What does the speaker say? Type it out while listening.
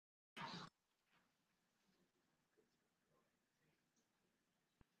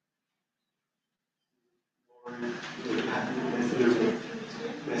Nice to meet you.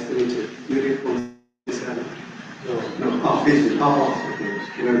 Nice to meet you. You live from this area? No. No. Oh, Fiji. Oh, okay.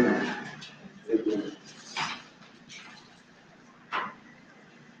 Welcome. Thank you.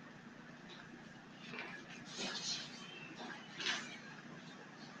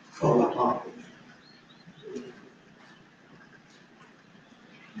 Oh.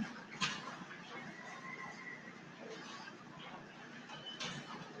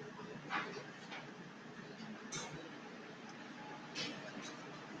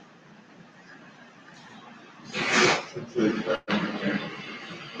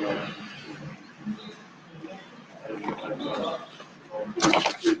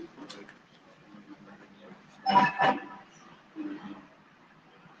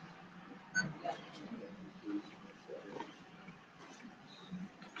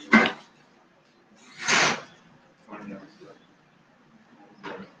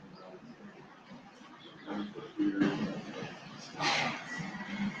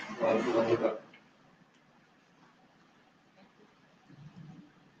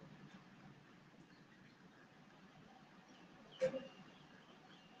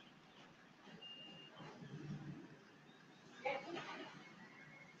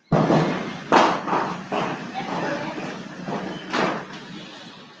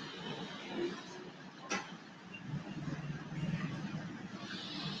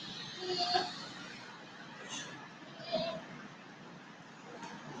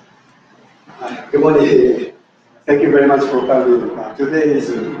 Good morning. Thank you very much for coming. Today is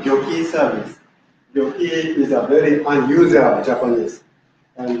Gyoki Service. Gyoki is a very unusual Japanese.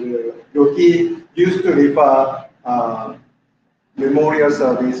 And Gyoki used to refer memorial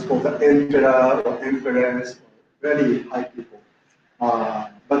service for the emperor or empress, very high people.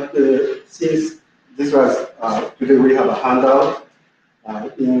 But since this was, today we have a handout.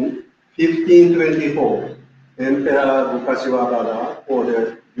 In 1524, Emperor Bukashiwabara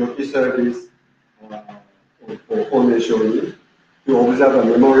ordered Gyoki Service for Honen Shonin to observe a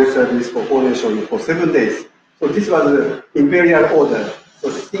memorial service for Honen Shonin for 7 days. So this was the imperial order. So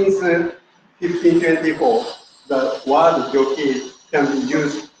since 1524, the word Gyoki can be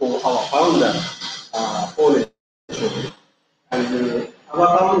used for our founder, Honen Shonin. And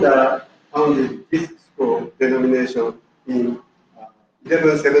our founder founded this school denomination in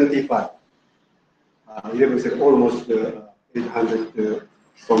 1175. Almost 800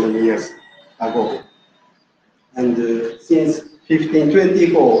 so many years ago. And since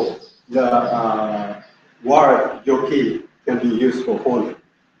 1524, the word Gyoki can be used for Honen.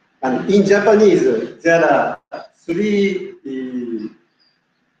 And in Japanese, there are 3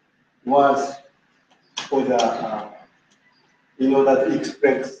 words for the, in order to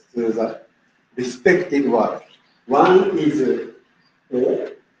express the respected word. One is O,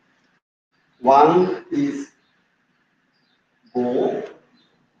 one is Go,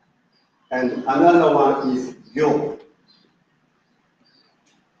 and another one is Yo.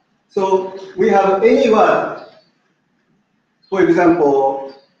 So we have any word. For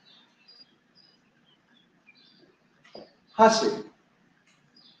example, hashi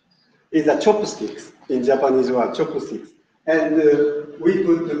is a chopsticks in Japanese word, chopsticks. And we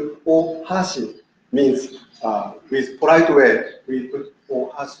put o hashi, means with polite way, we put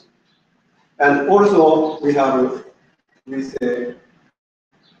o hashi. And also we say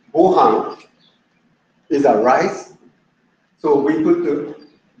gohan is a rice. So we put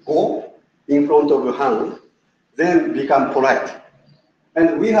go in front of han, then become polite.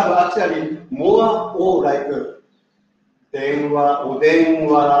 And we have actually more o like denwa,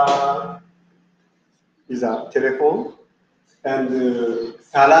 odenwa is a telephone, and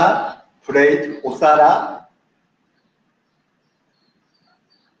sara, plate, osara.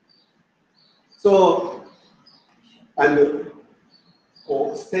 So, and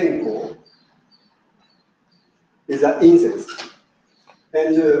senko is an incense.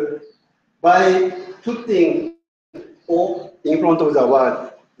 And by putting o in front of the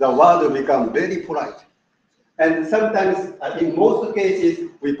word will become very polite. And sometimes, in most cases,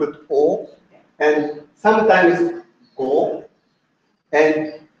 we put o, and sometimes go,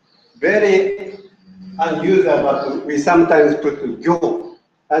 and very unusual, but we sometimes put gyo.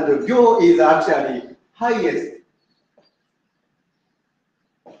 And gyo is actually highest.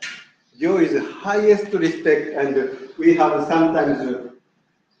 Gyo is highest respect, and we have sometimes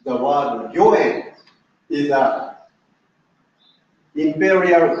the word gyoen is a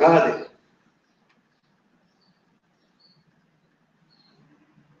imperial garden.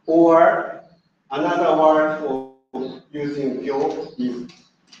 Or another word for using gyo is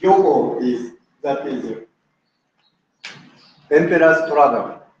gyoko, that is emperor's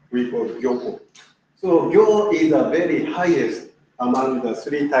travel. We call gyoko. So Gyo is the very highest among the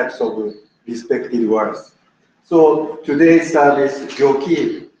three types of respected words. So today's service,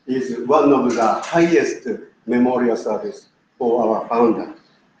 Gyoki, is one of the highest memorial service for our founder.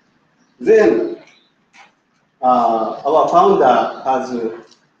 Then our founder has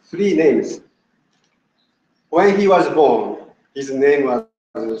three names. When he was born, his name was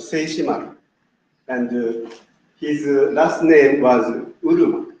Seishimaru, and his last name was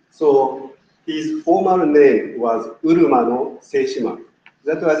Uruma. So his formal name was Uruma no Seishimaru.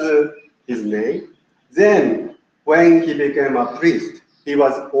 That was his name. Then, when he became a priest, he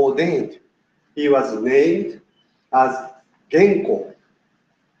was ordained. He was named as Enko.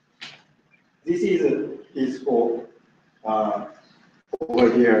 This is his over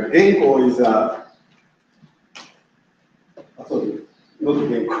here. Enko is a sorry, not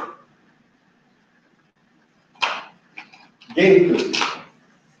Enko. Genku.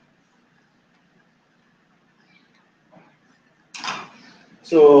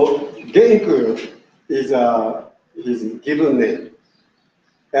 So Genku is his given name,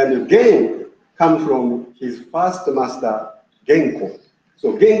 and Gen comes from his first master Genko.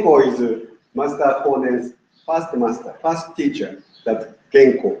 So Genko is Master Honen's first master, first teacher, that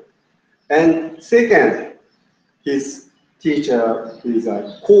Genko. And second, his teacher is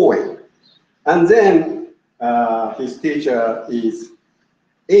Koge. And then his teacher is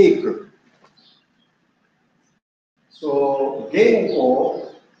Eiko. So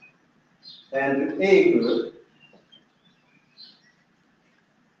Genko and Eiko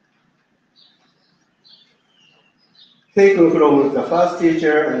taken from the first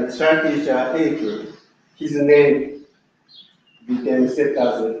teacher and third teacher Eiko. His name became set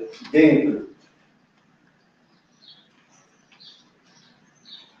as Genku.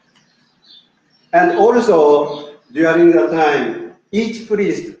 And also, during the time, each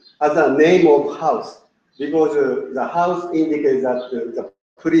priest has a name of house, because the house indicates that the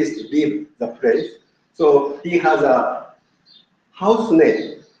priest lives the place. So he has a house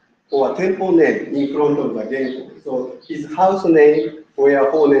name or a temple name in front of the Genko. So his house name,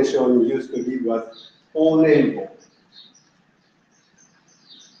 where Honen Shonin used to live, was Honenbo.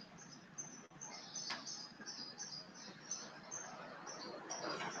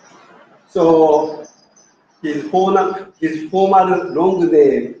 So his formal long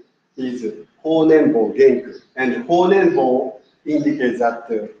name is Honenbo Genku, and Honenbo indicates that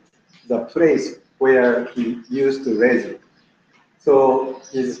the place where he used to reside. So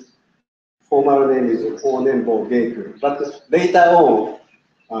his formal name is Honenbo Genku, but later on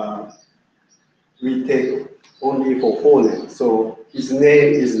we take only for Honen, so his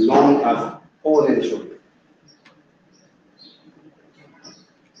name is known as Honen Shonin.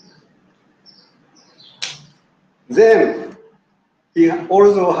 Then he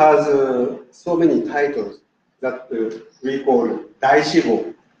also has so many titles that we call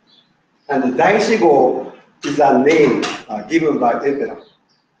Daishi. And Daishi is a name given by emperor.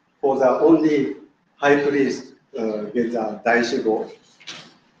 For the only high priest gets a Daishi.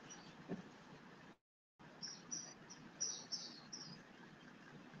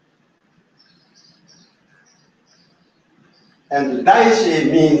 And Daishi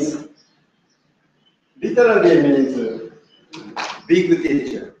means, literally means big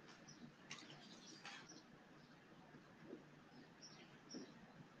teacher.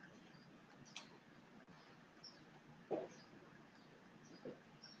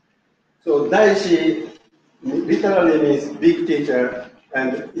 So Daishi literally means big teacher,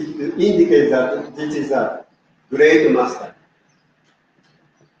 and it indicates that this is a great master.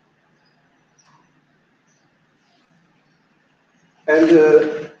 And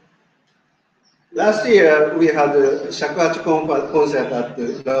last year we had a Shakuhachi concert at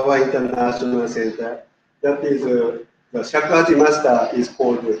the Rawa International Center. That is, the Shakuhachi master is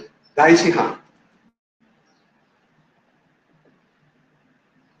called Daishi.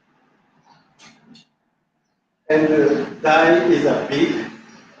 And Dai is a big,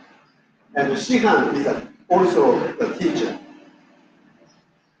 and Shihan is also the teacher.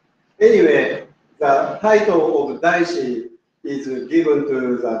 Anyway, the title of Daishi is given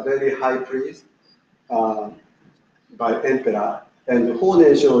to the very high priest by emperor, and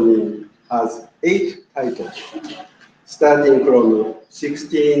Honen Shonin has 8 titles, starting from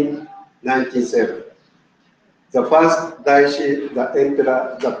 1697. The first Daishi, the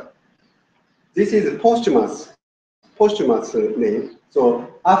emperor, this is posthumous name. So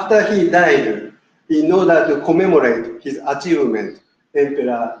after he died, in order to commemorate his achievement,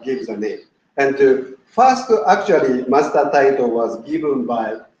 emperor gives a name. And first, actually, master title was given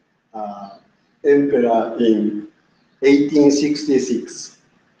by emperor in 1866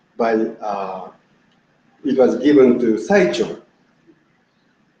 by it was given to Saicho,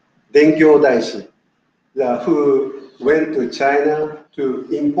 Denkyo Daishi, who went to China to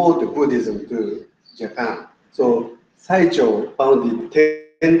import Buddhism to Japan. So Saicho founded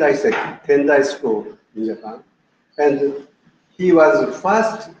Tendai school in Japan, and he was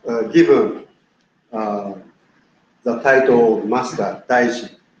first given the title of Master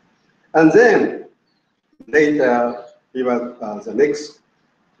Daishi, and then later he was the next.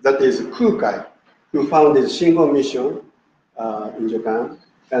 That is Kukai, who founded Shingon Mission in Japan,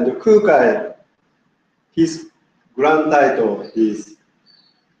 and Kukai, his grand title is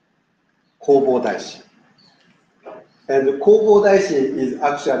Kobo Daishi. And Kobo Daishi is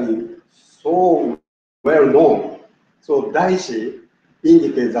actually so well known. So Daishi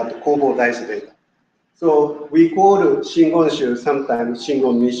indicates that Kobo Daishi later. So we call Shingon Shu sometimes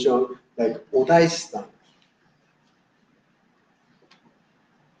Shingon Mission like Odaishi-san.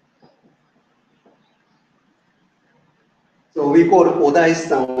 So we call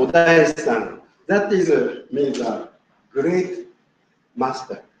Odaishi-san, Odaishi-san. That is means a great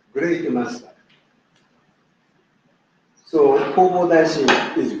master, great master. So Kobo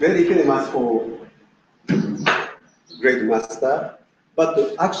Daishi is very famous for great master,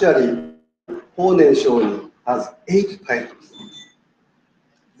 but actually Honen Shonin has 8 titles.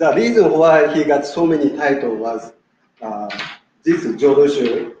 The reason why he got so many titles was this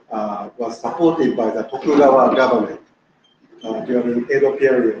Jodoshu was supported by the Tokugawa government during Edo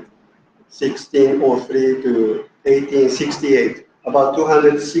period, 1603 to 1868, about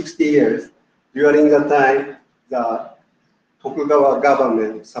 260 years. During that time, the Tokugawa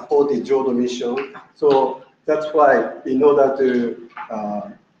government supported Jodo Mission. So that's why, in order to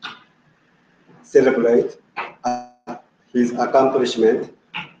celebrate his accomplishment,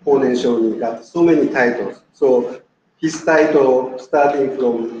 Honen Shonin got so many titles. So his title starting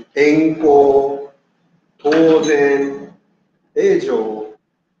from Enko, Touzen, Meisho,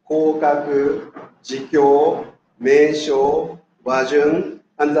 Kokaku, Jikyo, Meisho, Wajun,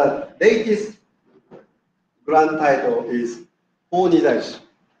 and the latest grand title is Honi Daishi.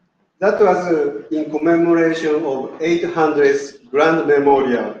 That was in commemoration of 800th Grand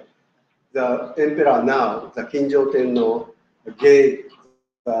Memorial. The emperor now, the Kinjo Tenno, gave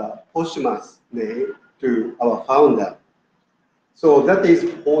the posthumous name to our founder. So that is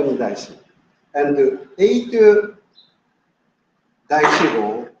Honi Daishi. And 8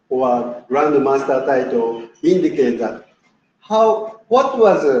 Daishigo, or Grand Master title, indicate that what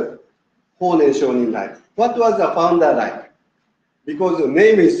was Honen Shonin like? What was the founder like? Because the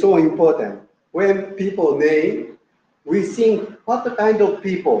name is so important. When people name, we think what kind of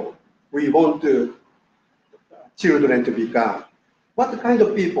people we want children to become. What kind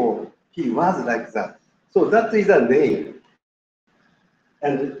of people he was like that. So that is a name.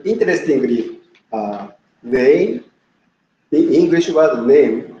 And interestingly, name, the English word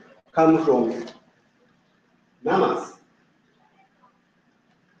name, comes from namas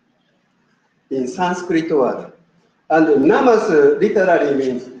in Sanskrit word. And namas literally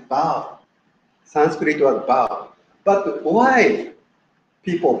means bow. Sanskrit word bow. But why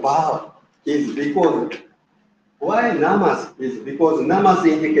people bow is because, why namas is because namas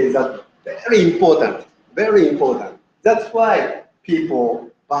indicates that very important, very important. That's why people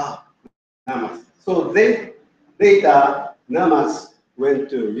bow namas. So then later namas went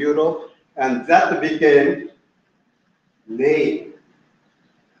to Europe and that became name.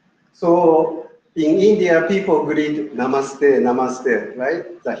 So in India, people greet namaste, namaste,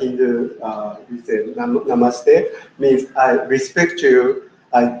 right? The Hindu, we say namaste means I respect you,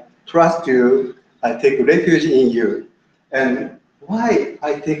 I trust you, I take refuge in you. And why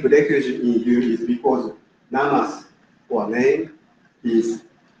I take refuge in you is because namas, or name, is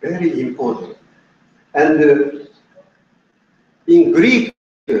very important. And in Greek,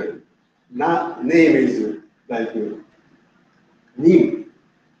 name is like nim.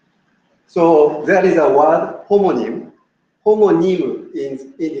 So there is a word homonym. Homonym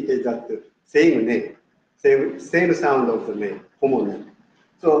indicates that the same name, same sound of the name, homonym.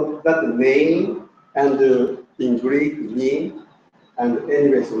 So that name and in Greek name, and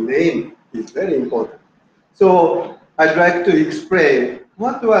anyway, so name is very important. So I'd like to explain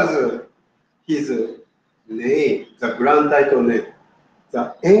what was his name, the grand title name,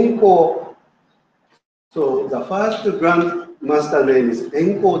 the Enko. So the first grand master name is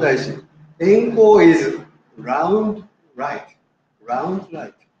Enko Daishi. Enko is round right, round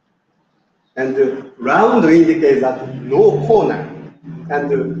right. And round indicates that no corner.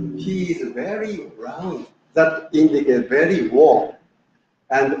 And he is very round. That indicates very warm.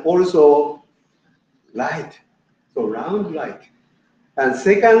 And also light. So round light. And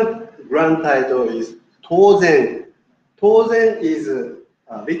second grand title is Touzen. Touzen is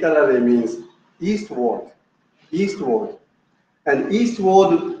literally means eastward, eastward. And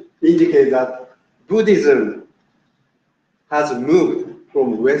eastward indicates that Buddhism has moved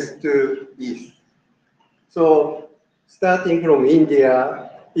from west to east. So starting from India,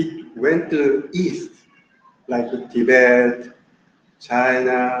 it went to east, like Tibet,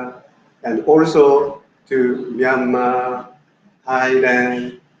 China, and also to Myanmar,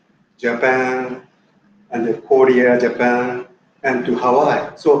 Thailand, Japan, and Korea, Japan, and to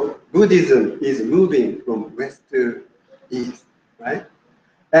Hawaii. So Buddhism is moving from west to east, right?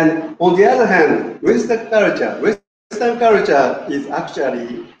 And on the other hand, Western culture is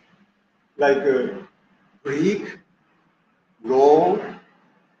actually like Greek, Rome,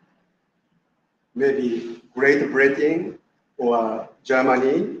 maybe Great Britain or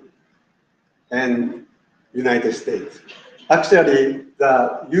Germany, and United States. Actually,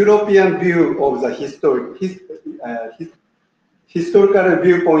 the European view of the historical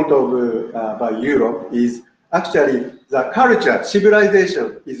viewpoint of by Europe is actually the culture,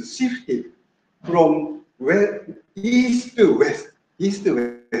 civilization is shifted from east to west, east to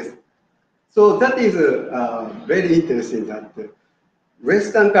west. So that is very interesting that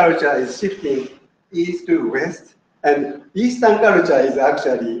Western culture is shifting east to west, and Eastern culture is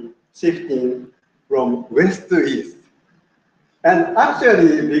actually shifting from west to east. And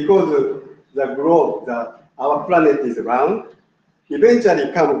actually, because the globe, our planet is round,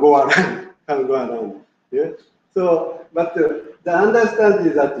 eventually go around. Yeah? So, but the understanding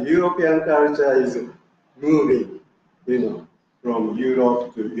is that European culture is moving, from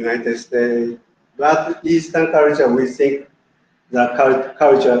Europe to United States. But Eastern culture, we think the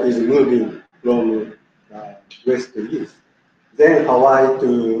culture is moving from west to east. Then Hawaii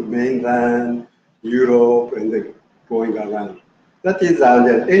to mainland, Europe, and then going around. That is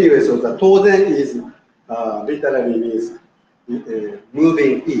anyway. So the Touzen is literally means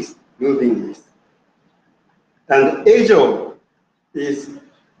moving east, and Ejo is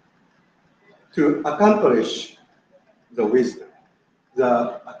to accomplish the wisdom,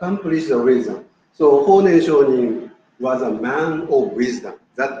 accomplish the wisdom. So Honen Shonin was a man of wisdom,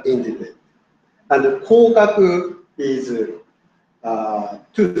 that indicates. And Kokaku is to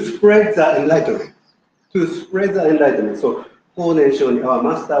spread the enlightenment, So Honen Shonin, our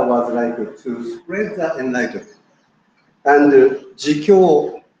master, was like to spread the enlightenment. And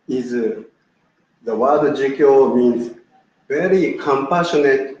Jikyo is, the word Jikyo means very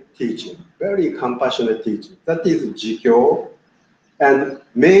compassionate teaching, That is Jikyo. And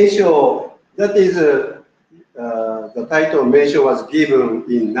Meisho, that is the title Meisho was given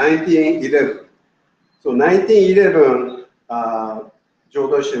in 1911. So 1911,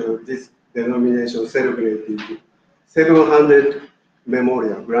 Jodoshu, this denomination celebrated 700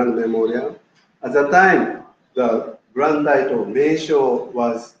 grand memorial. At the time, the grand title Meisho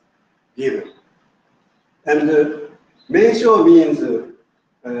was given. And Meisho means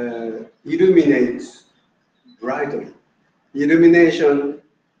illuminates brightly. Illumination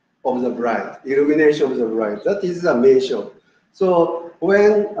of the bright. That is the Meisho. So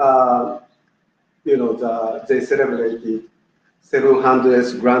when they celebrated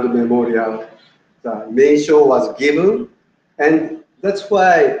 700th grand memorial, the Meisho was given, and that's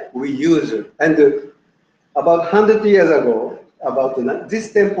why we use it. And about 100 years ago,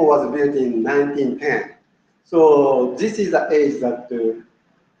 this temple was built in 1910. So this is the age that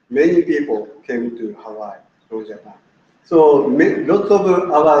many people came to Hawaii from Japan. So lots of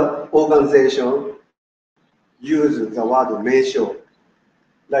our organization use the word Meisho,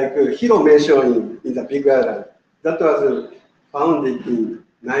 like Hiro Meisho in the Big Island. That was founded in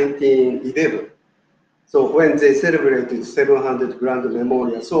 1911. So when they celebrated 700 grand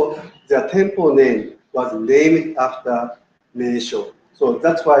memorial, so their temple name was named after Meisho. So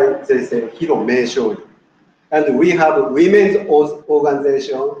that's why they say Hiro Meisho. And we have a women's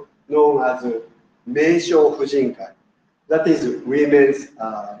organization known as Meisho Fujinkai. That is women's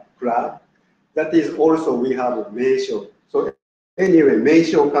club. That is also we have Meisho. So anyway,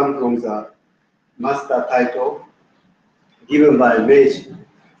 Meisho comes from the master title given by Meisho.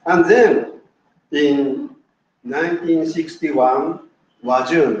 And then in 1961,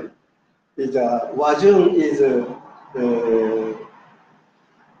 Wajun is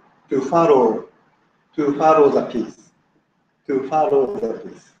to follow the peace.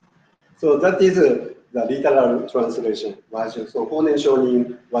 So that is the literal translation. Wajun. So Honen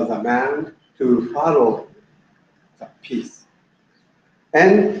Shonin was a man to follow the peace.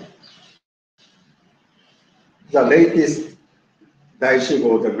 And the latest Daishi,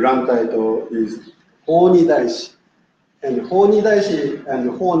 the grand title is Honi Daishi. And Honi Daishi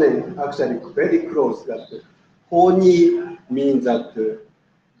and Honen actually very close. That Honi means that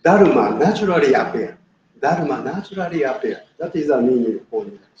Dharma naturally appear. Dharma naturally appear. That is the meaning of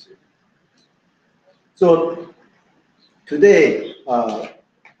Honi Daishi. So today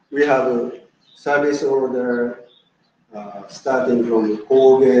we have a service order starting from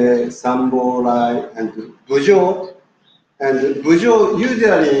Koge, Sanborai, and Bujo. And Bujo,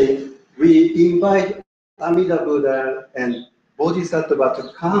 usually we invite Amida Buddha and Bodhisattva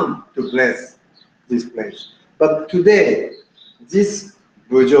to come to bless this place. But today, this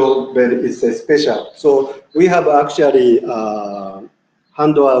Bujo is special. So we have actually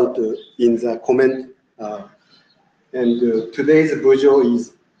handout in the comment. And today's Bujo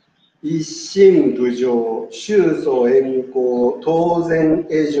is Isshin Bujo, Shuso, Enko, Touzen,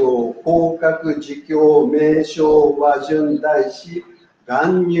 Ejo, Kokaku, Jikyo, Meisho, Wajun, Daishi,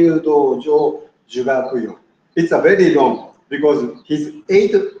 Nyudojo, Juga, kuyo. It's a very long because his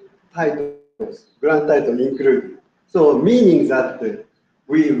 8 titles, grand title included. So meaning that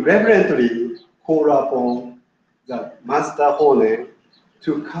we reverently call upon the Master Honen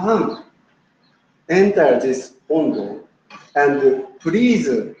to come, enter this Ondo, and please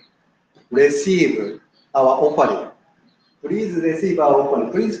receive our offering. Please receive our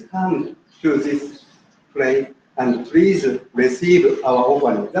offering. Please come to this place and please receive our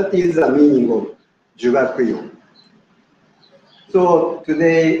offering. That is the meaning of Juga kuyo. So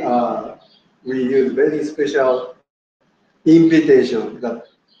today we use very special invitation that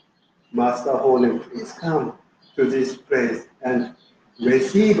Master Honen, please come to this place and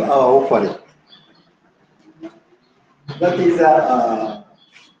receive our offering. That is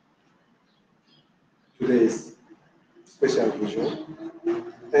today's special Bujo.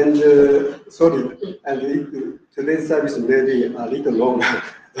 And sorry, and today's service may be a little longer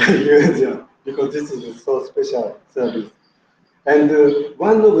than usual because this is a so special service. And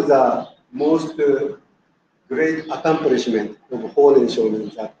one of the most great accomplishment of Honen Shonin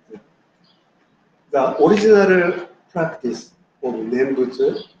is that the original practice of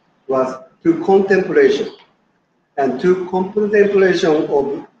Nembutsu was to contemplation. And to contemplation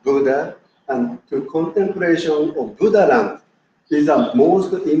of Buddha and to contemplation of Buddha land is the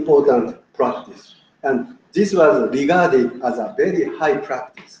most important practice. And this was regarded as a very high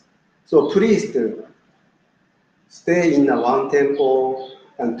practice. So please stay in one temple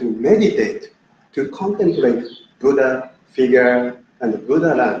and to meditate, to contemplate Buddha figure and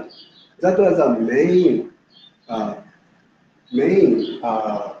Buddha land. That was the main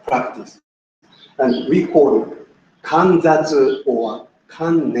practice. And we call it Kanzatsu or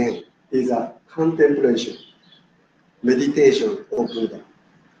Kannen is a contemplation, meditation of Buddha.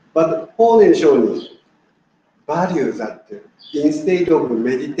 But Honen Shonin values that instead of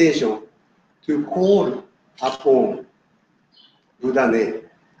meditation, to call upon Buddha name,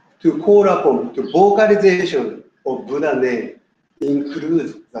 to call upon, to vocalization of Buddha name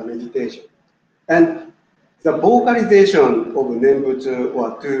includes the meditation. And the vocalization of Nembutsu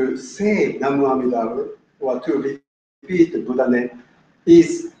or to say Namu Amidabu or to repeat Buddha name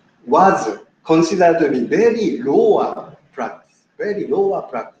was considered to be very lower practice, very lower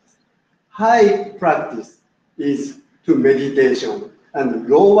practice. High practice is to meditation, and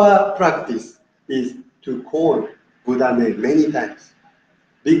lower practice is to call Buddha name many times.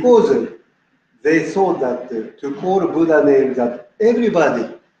 Because they saw that to call Buddha name that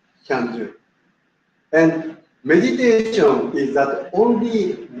everybody can do. And meditation is that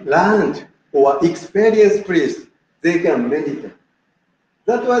only learned or experienced priest, they can meditate.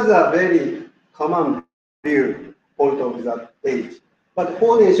 That was a very common view point of that age. But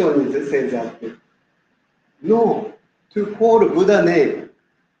Honen Shonin says that no, to call Buddha name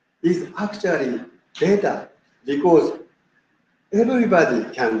is actually better because everybody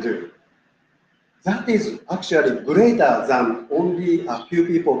can do. That is actually greater than only a few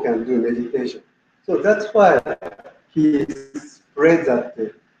people can do meditation. So that's why he spread that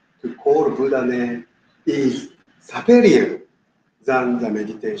to call Buddha name is superior than the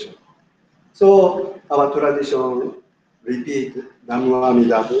meditation. So our tradition repeat Namu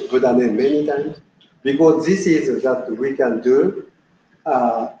Amidabu Buddha name many times because this is that we can do,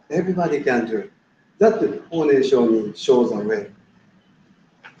 everybody can do. That Honen Shonin shows the way.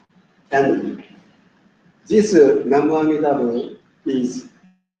 And this Namu Amidabu is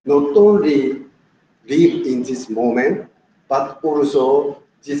not only live in this moment, but also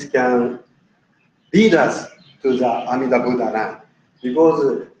this can lead us to the Amida Buddha land.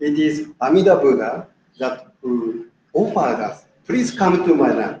 Because it is Amida Buddha that offered us, please come to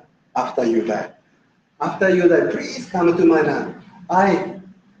my land after you die. After you die, please come to my land. I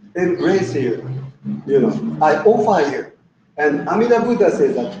embrace you, I offer you And Amida Buddha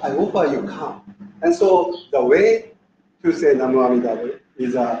says that I offer you calm. And so the way to say Namu Amida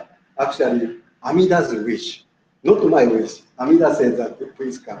is actually Amida's wish, not my wish. Amida says that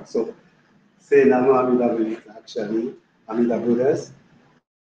please come. So say Namu Amida is actually Amida Buddha's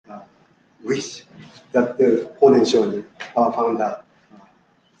wish that the Honen Shonin, our founder,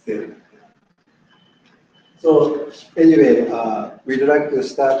 said. So anyway, we'd like to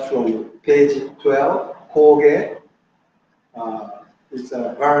start from page 12, Koge. It's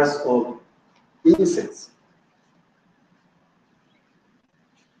a verse of incense.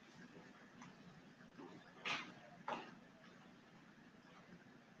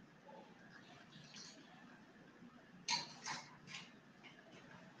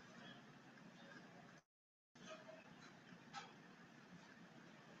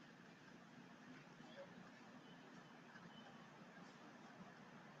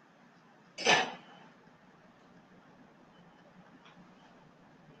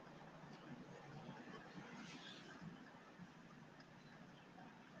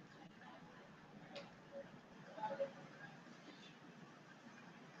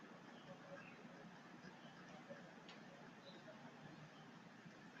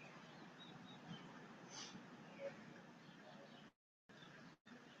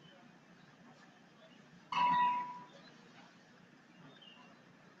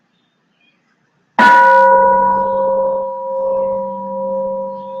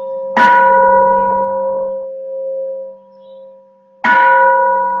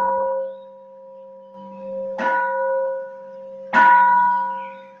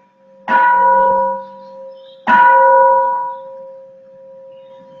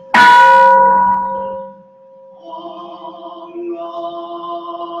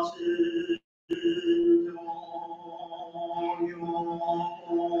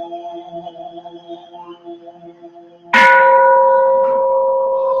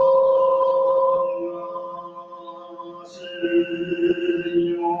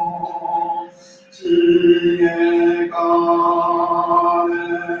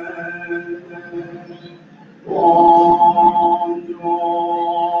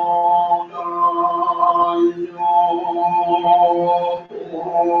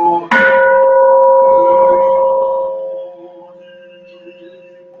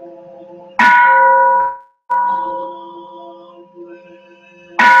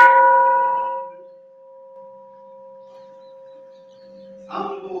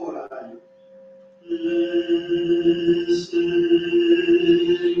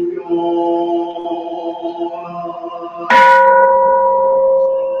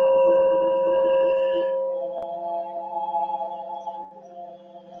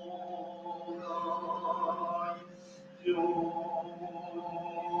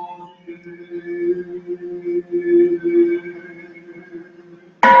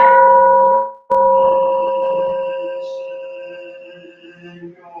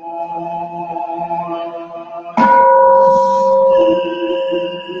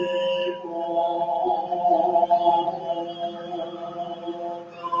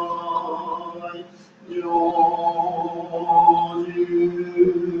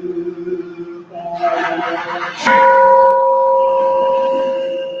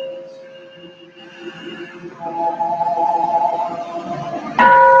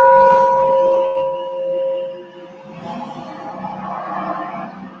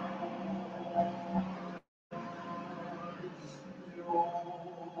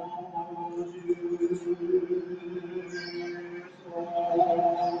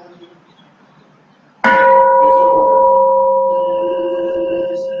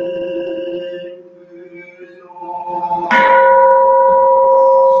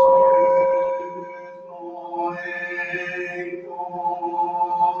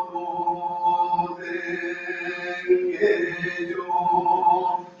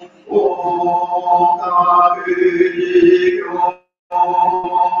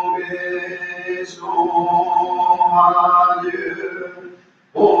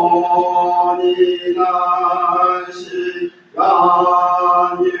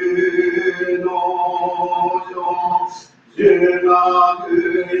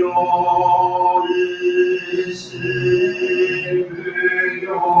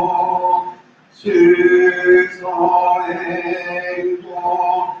 Shuso Enko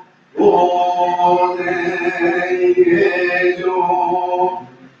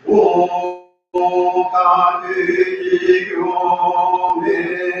Kokaku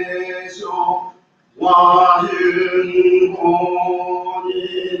Meisho Wajun Honi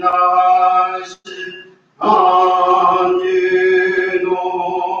Daishi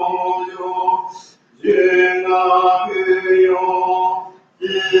Nyudojo Juga kuyo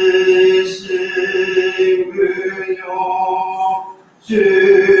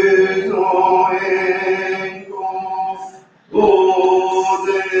Shuso Enko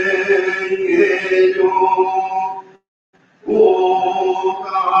Touzen Gejo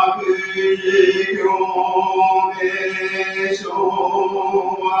Kokaku Jikyo Meisho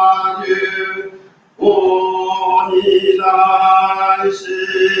Wajun Honi Daishi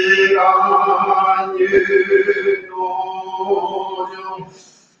Nyudojo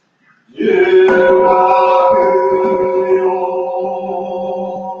Juga kuyo.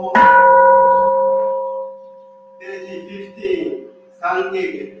 Page 15,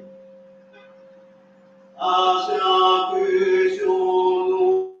 Sangege. Ashaku shono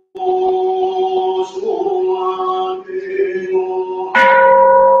showaku no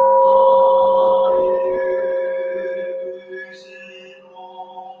ayushi no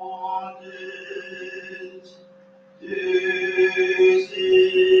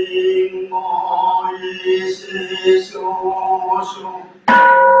Isshin Shuso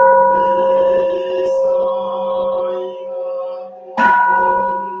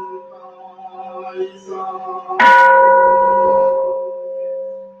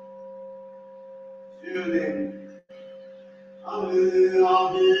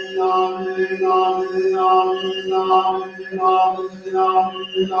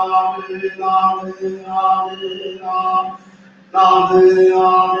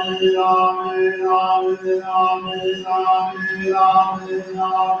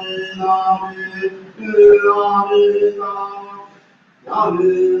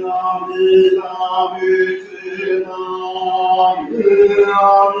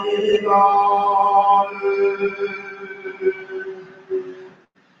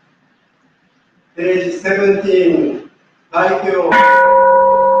Page 17, Jikyo.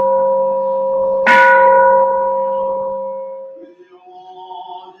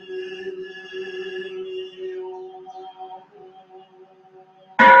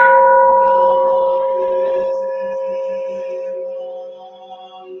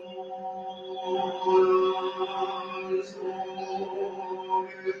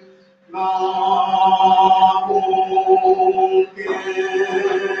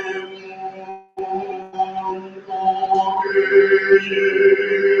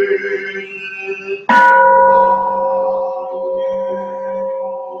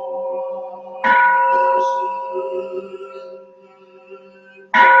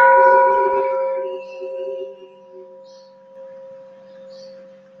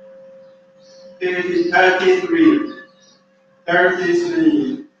 Page 33,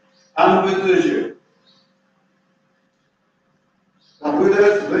 Buddhism. The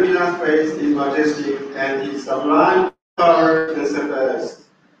Buddha's luminous face is majestic and his sublime power is surpassed.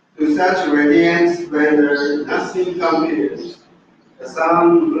 To such radiant splendor, nothing compares. The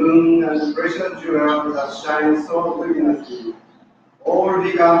sun, moon, and precious jewels that shine so luminously all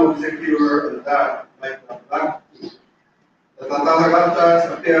become obscure and dark like a black ink. The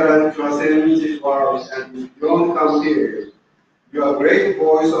Tathagata's appearance transcends this world and is beyond compare. Your great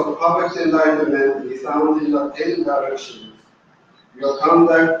voice of perfect enlightenment resounds in the 10 directions. Your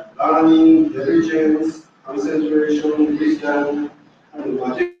conduct, learning, diligence, concentration, wisdom, and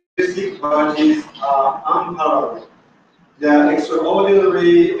majestic qualities are unparalleled. They are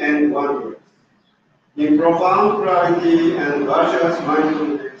extraordinary and wondrous. In profound clarity and virtuous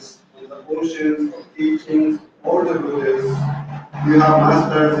mindfulness on the oceans of teachings of all the Buddhas, you have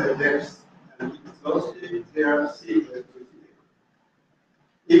mastered their depths and exhausted their secrets within.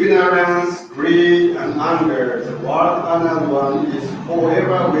 Ignorance, greed, and anger, the world another one, is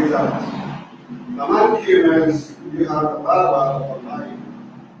forever without. Among humans, you have the power of life,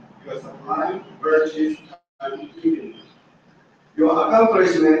 your sublime virtues and dignity. Your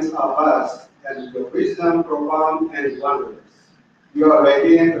accomplishments are vast, and your wisdom profound and wondrous. Your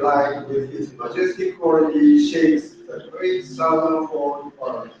radiant light with its majestic quality shakes the great thousand-fold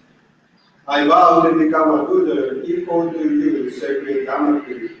world. I vow to become a Buddha equal to you, sacred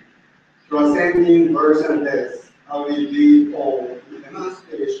Dhammaku. Transcending birth and death, I will lead all to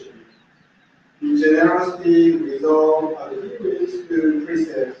emancipation. In generosity, resolve, and adherence to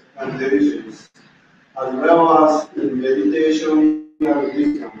precepts and delusions, as well as in meditation and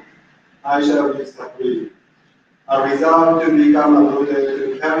wisdom, I shall be supreme. I resolve to become a Buddha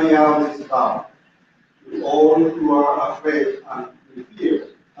to carry out this vow. To all who are afraid and in fear,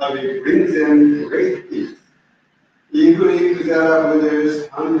 I will bring them great peace. Even if there are Buddhas,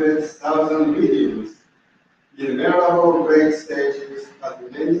 hundreds, thousands, millions, innumerable great stages, as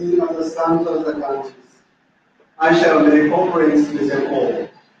many of the sons of the countries, I shall make offerings to them all.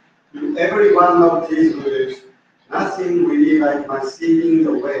 To every one of these Buddhas, nothing really like my seeking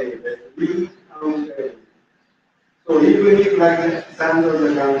the way that leads unfailing. So even if, like the sands of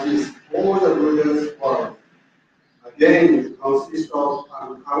the Ganges, all the Buddha's world, again, consists of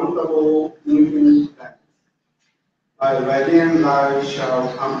uncountable infinite lands. My radiant light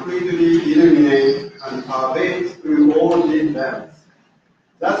shall completely illuminate and pervade through all these lands.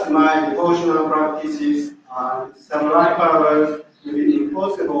 Thus my devotional practices and samurai powers will be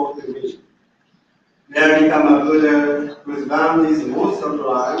impossible to me. May I become a Buddha whose land is most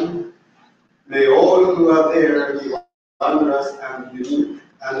sublime. May all who are there be wondrous and unique,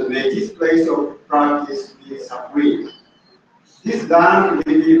 and may this place of practice be supreme. This land will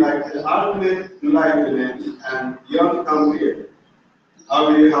be like the ultimate enlightenment and beyond compare. I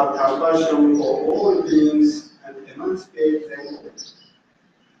will have compassion for all beings and emancipate them all.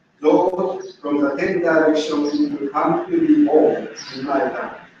 Those from the 10 directions will come to be born in my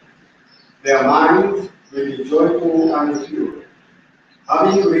land. Their minds will be joyful and pure.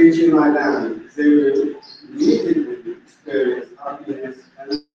 Having reached my land, they will immediately experience happiness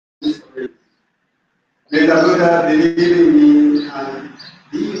and mystery. May the Buddha believe in me and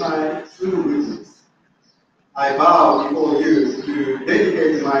be my true witness. I bow before you to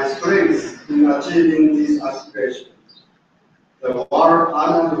dedicate my strength in achieving this aspiration. The world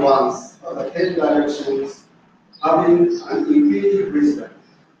honored ones of the 10 directions, having an infinite wisdom.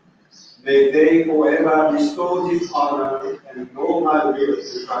 May they forever bestow this honor and know my will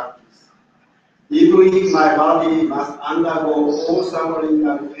to practice. Even if my body must undergo all suffering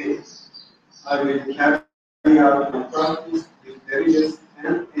and pain, I will carry out my practice with diligence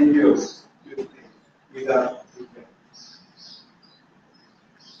and endurance without regret.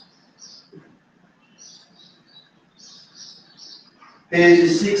 Page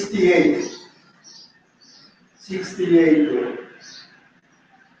 68. 68.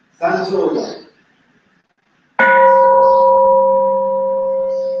 Sanborai.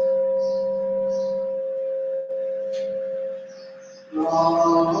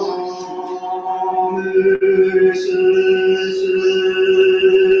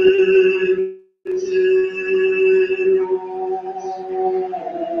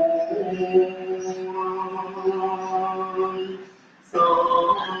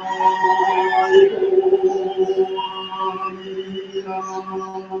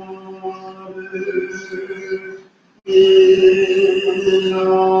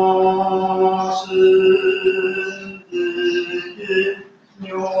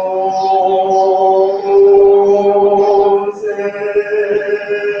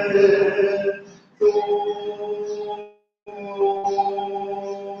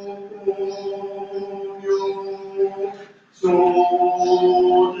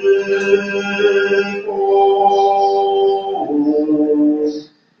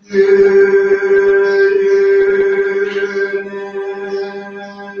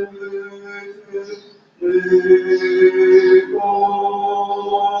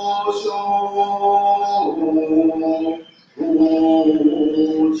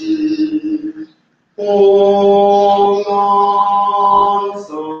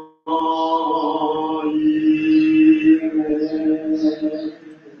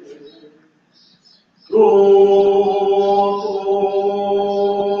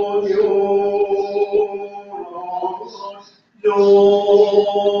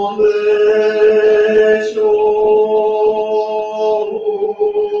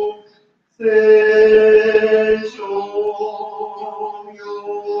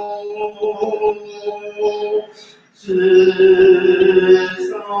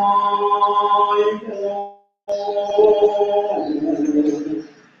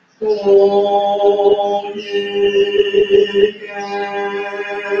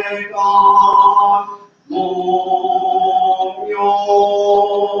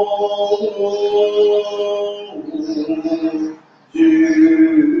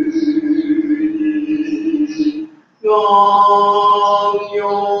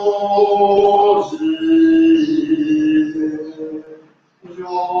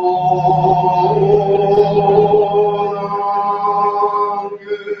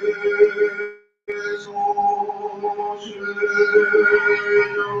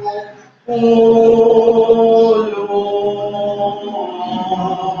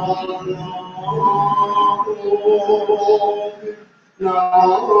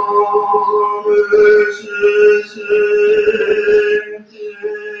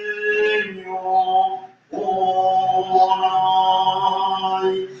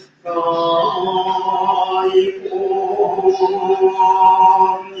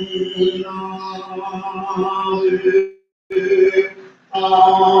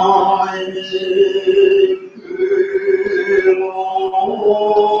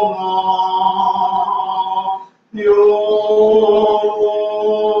 Yo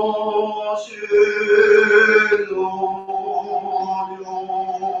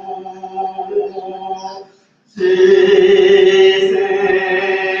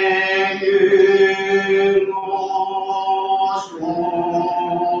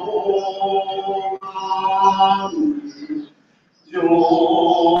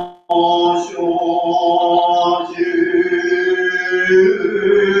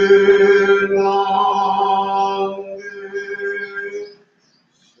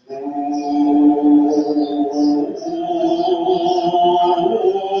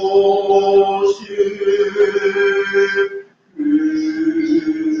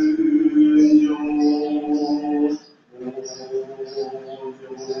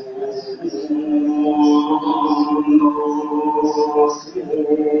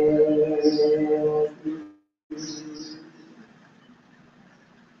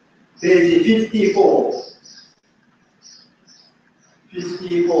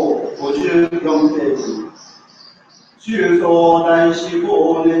 54ページ。Shuso Daishi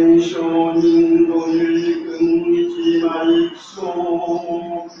Honen Shonin Doju Kun Ichimai Kisho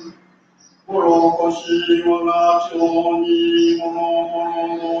Korokoshi Moga Choni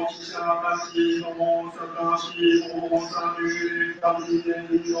Mono no Chishakashi no Sakashi no Saru Kaminen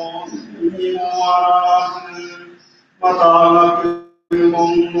no Nimo Arazu Mata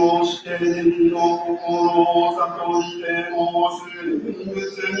Mon no Shiten no Kokoro Satori de mo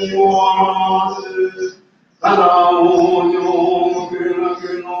Shunbutsu ni mo Arazu Tanao Yoku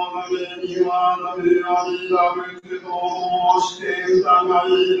Naku no Name ni wa Namu Amida Butsu to Shite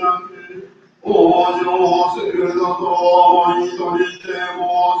Utagai Naku Ojoするのと一人でも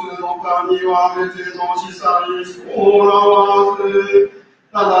ずのかには別の司祭そうらわず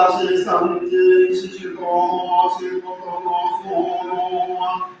ただし三人四種と申すことの総論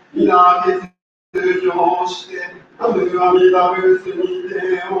は皆欠如して阿弥陀仏に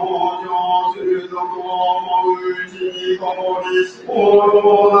て往生すると思ううちにこもりそ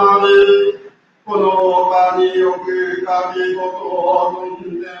うなりこの他によくかきことを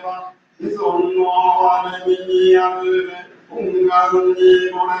飲んでは依存の我にある本願に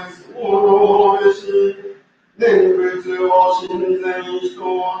漏れそうろし念仏を信ぜん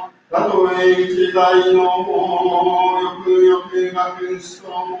人はたとえ一代の法をよくよく学すと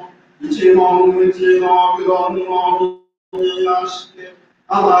も一問うちの不論を見なして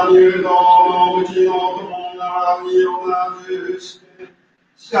天入道のうちの友なみをなずして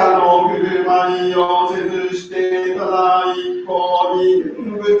死者の振る舞いをせずしてただ一向に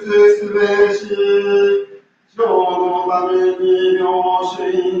仏すべし生のために良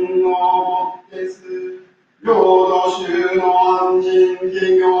心をもってす浄土宗の安心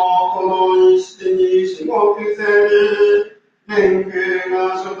企業この一心に至極せり天空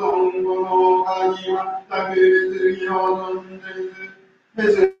が所存この他に全く物議を存ぜ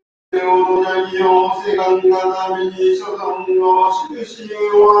ずおなぎを世間がために所存の印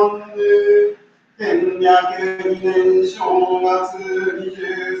を安ぬ天脈二年正月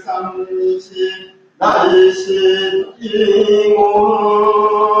23日大師義門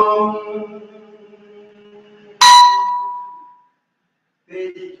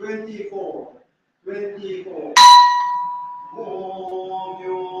Page 24 法行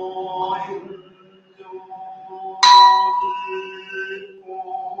返上実行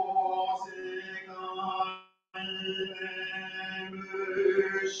世界無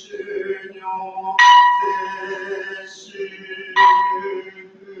修行摂取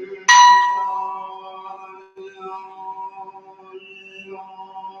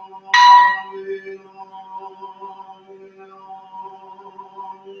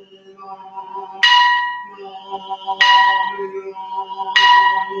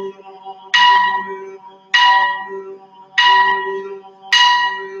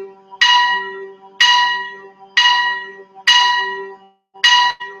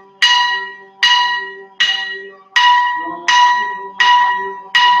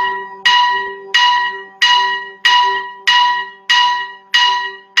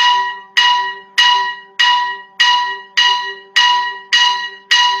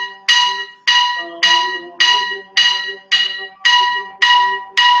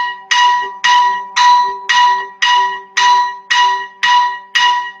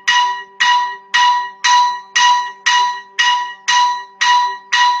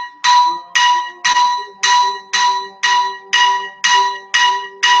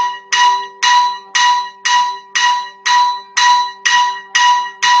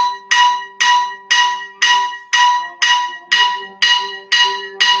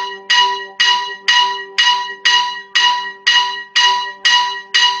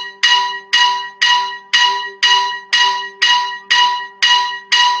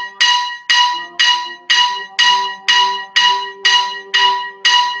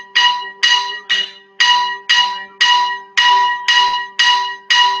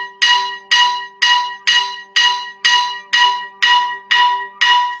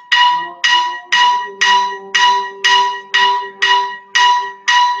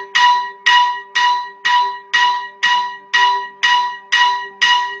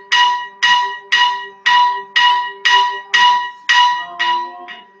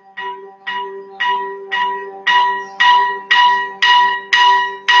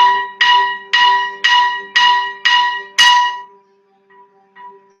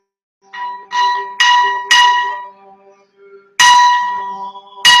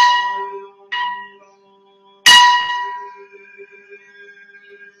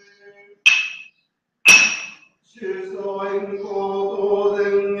Enko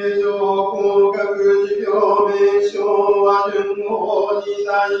Touzen Meisho Kokaku Jikyo Meisho Wajun Honi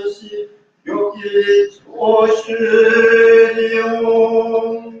Daishi Gyoki-e Jodoshu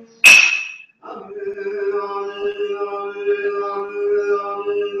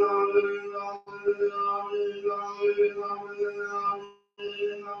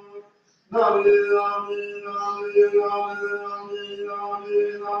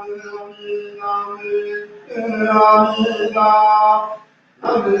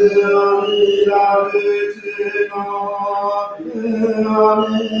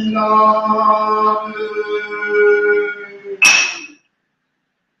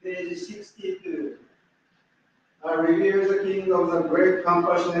Page 62. Reveres the king of the great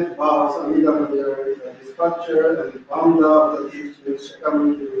compassionate vows, Amida Buddha, the dispatcher and founder of the teaching,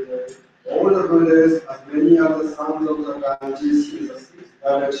 Shakyamuni Buddha, all the Buddhas, as many as the sons of the Ganges in the sixth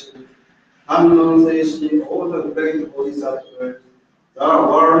direction, unknown Daishi, all the great Bodhisattvas, the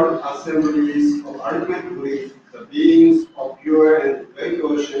world assemblies of ultimate bliss, the beings of pure and great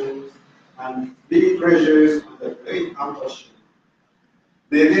oceans, and big treasures of the great compassion.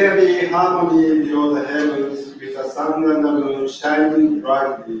 May there be harmony below the heavens, with the sun and the moon shining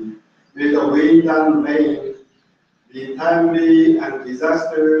brightly. May the wind and rain be timely, and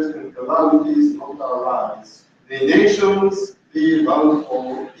disasters and calamities not arise. May nations be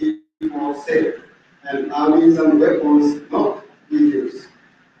bountiful, people safe, and armies and weapons not be used.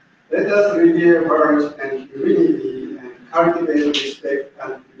 Let us revere courage and humility, and cultivate respect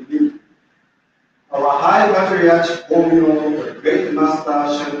and humility. Our High Patriarch Homyo, the Great Master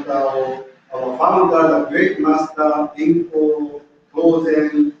Shantao, our founder, the Great Master Enko,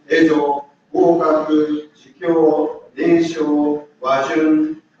 Touzen, Edo, Kokaku, Jikyo, Meisho,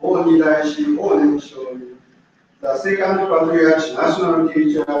 Wajun, Honi Daishi, Honen Shonin. The second Patriarch, National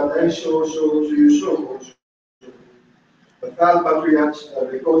Teacher, Daisho, Shoju, Shoko. The third Patriarch, the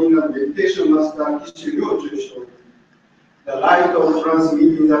Recording and Meditation Master, Kishiryo, the light of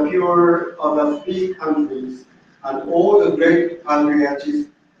transmitting the pure of the three countries, and all the great patriarchs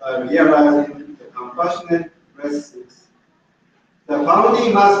realizing the compassionate blessings. The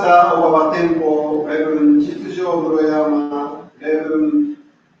founding master of our temple, Reverend Jikyo Muroyama, Reverend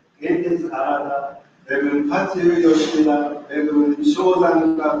Gentetsu Harada, Reverend Tatsu Yoshida, Reverend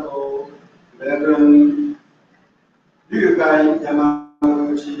Shozan Kato, Reverend Ryukai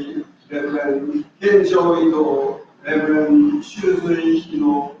Yamaguchi, Reverend Kenjo Ito, Reverend Shuso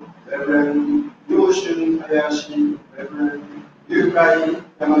Hino, Reverend Yoshin Hayashi, Reverend Ryukai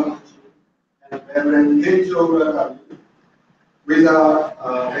Yamaguchi, and Reverend Kenjo Murakami, with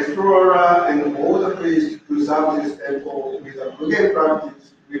a restorer and all the priests who serve this temple with a prudent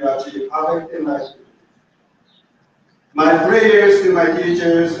practice will achieve perfect enlightenment. My prayers to my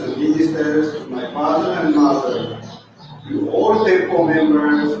teachers and ministers, to my father and mother, to all temple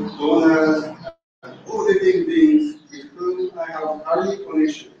members, donors, and all living beings with whom I have early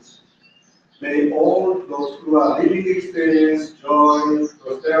connections. May all those who are living experience joy,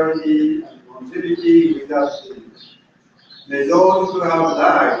 prosperity, and longevity without end. May those who have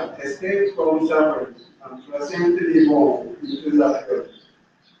died escape from suffering and pleasantly born into the pure.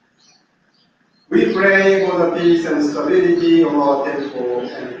 We pray for the peace and stability of our temple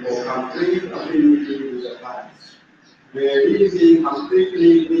and for complete affinity with the past. May we be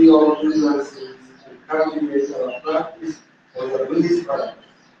completely free of hindrances and cultivate our practice of the Buddhist practice.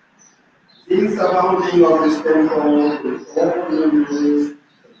 Since the founding of this temple, with all members,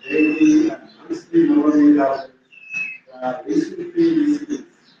 the daily and monthly memory that recently received,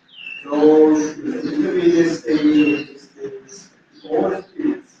 those in the intermediate stage of existence, all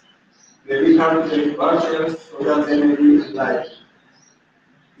spirits, may we cultivate virtues so that they may be enlightened.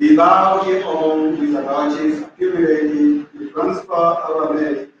 We vow here on with the virtues accumulated to transfer our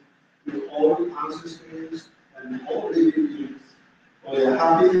merit to all ancestors and all living beings for their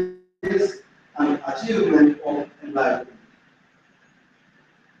happiness and achievement of enlightenment.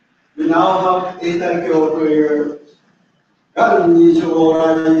 We now have a Daikyo prayer. 元に将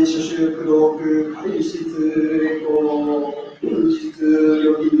来諸種苦毒開質霊光品質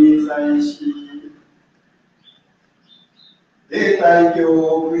よりに在し霊体教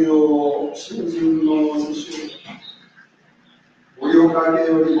供養新人の諸種御用かけ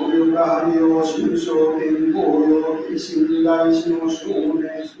より御用かはりを春章天皇よ一心大師の少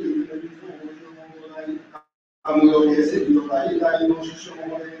年水天上上大神の下仙の大大の首相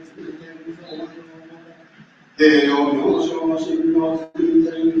で水天上上帝王明章の真の水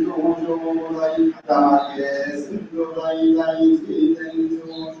天上上大頭家仙の大大水天上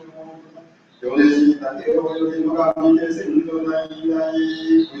上大米し竹をよりの神で仙の大大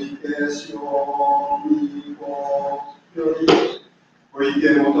不意形象巫女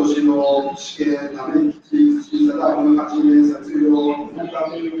試験、ためにきついただくの8年卒業、中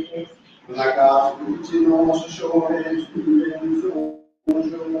身の中、うちの首相で、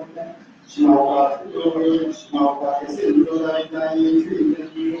島岡気仙沼大体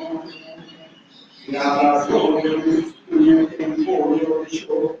稲原総領入健康領理賞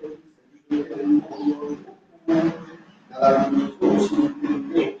健康領並びに投資健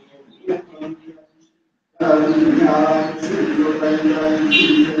康並びに仙沼大体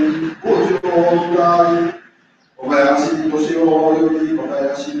工場大小林敏夫より小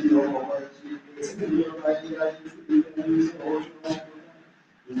林仙沼大体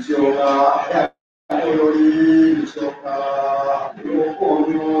道岡早より道岡両方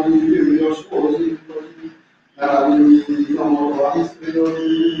の20秒精進並びに稲本愛すよ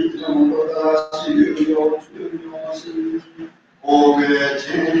り稲本正流量中領心大暮チ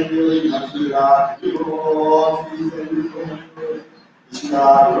ェーンより松浦九郎水前石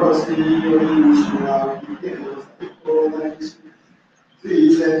田黒杉より西村紀平斎藤大師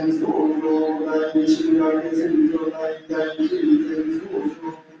水前総領大西村家仙領大水前総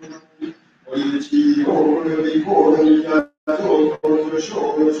領おゆちおよび高連や上等女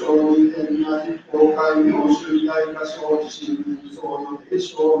将与将二天な公開名主大歌唱自身総の提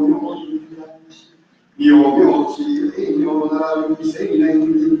唱名人大師妙名地営業並びに青年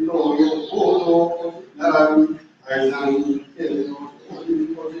人等用行動並び愛山院系の個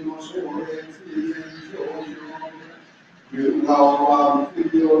人個人の奨励水前上流川は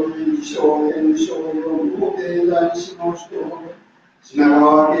三井より少年少女無形大師の人品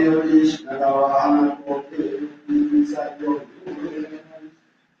川家より品川花子家より最後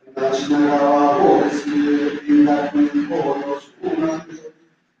品川法です見学法の宿学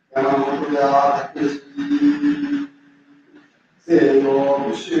山本屋武志西洋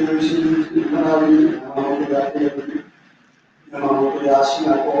武州新並び山本屋家より山本屋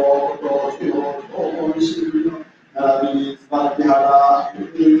品子こと中央東本新並びに椿原よ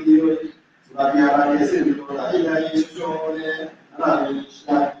り椿原家仙道代々首相で並びに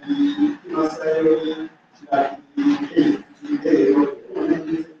白木正より白木平より応年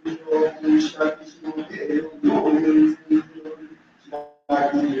戦場白木下平より応年戦場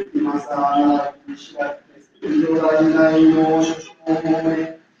白木正並び白木戦場代々の首相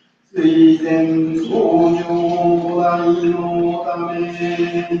で水前創業代のため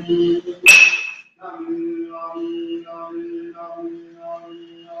に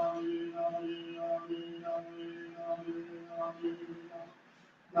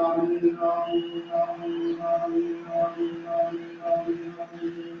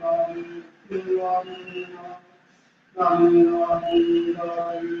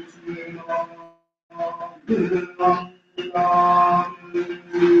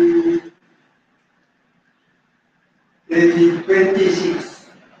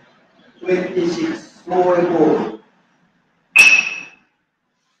26, slow and bold.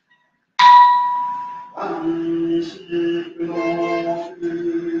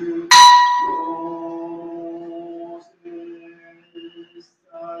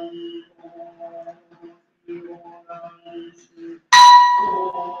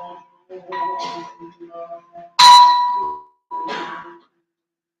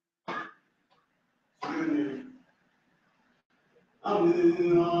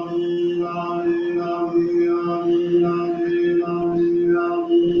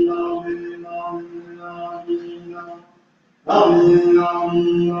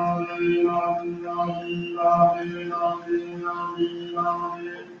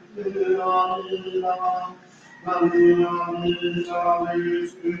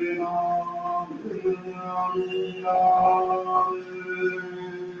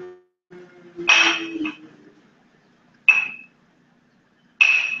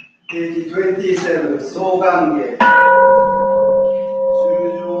 Page 27, Sangege.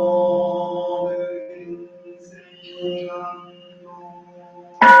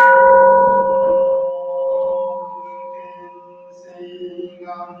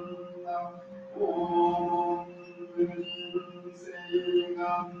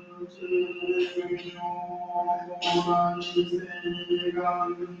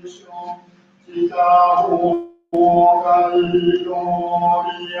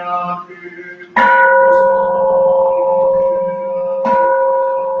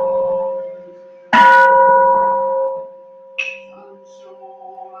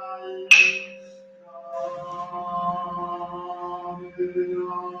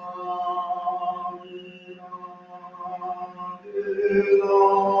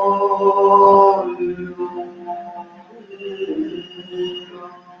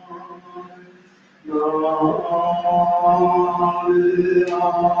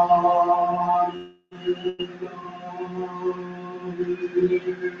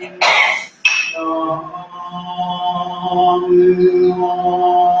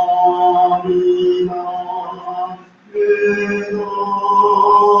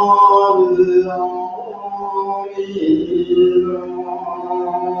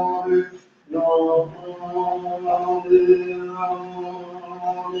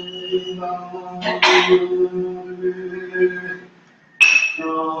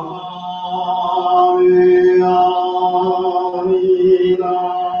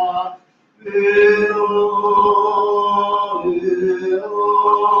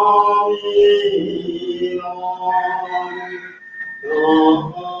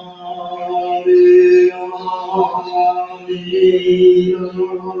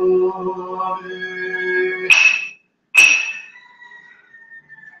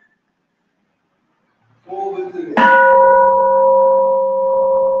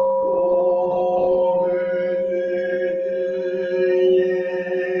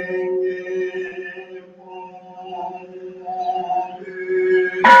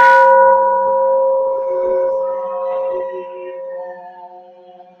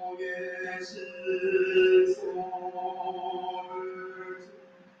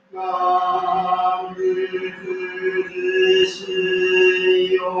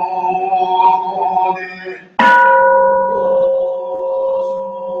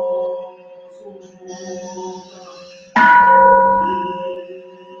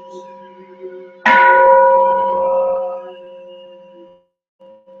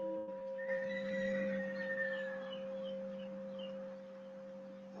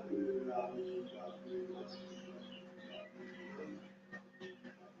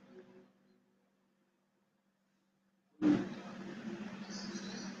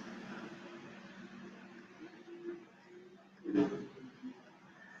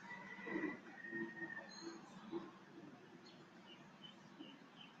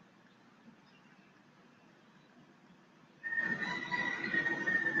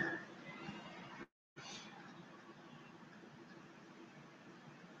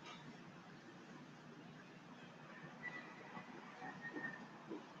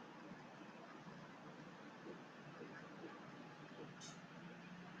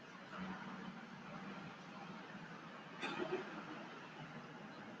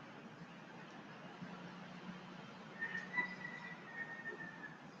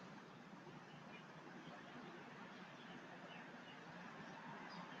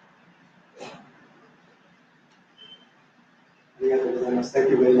 Thank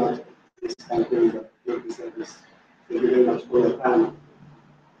you very much for this time during the Gyoki service. Thank you very much for your time.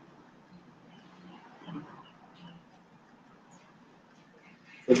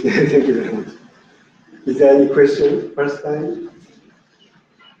 Thank you very much. Is there any question first time?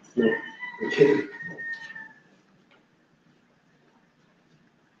 No. Okay.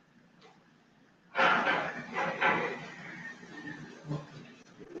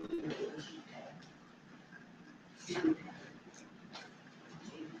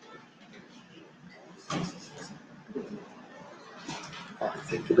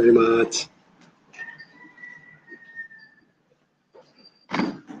 Thank you very much.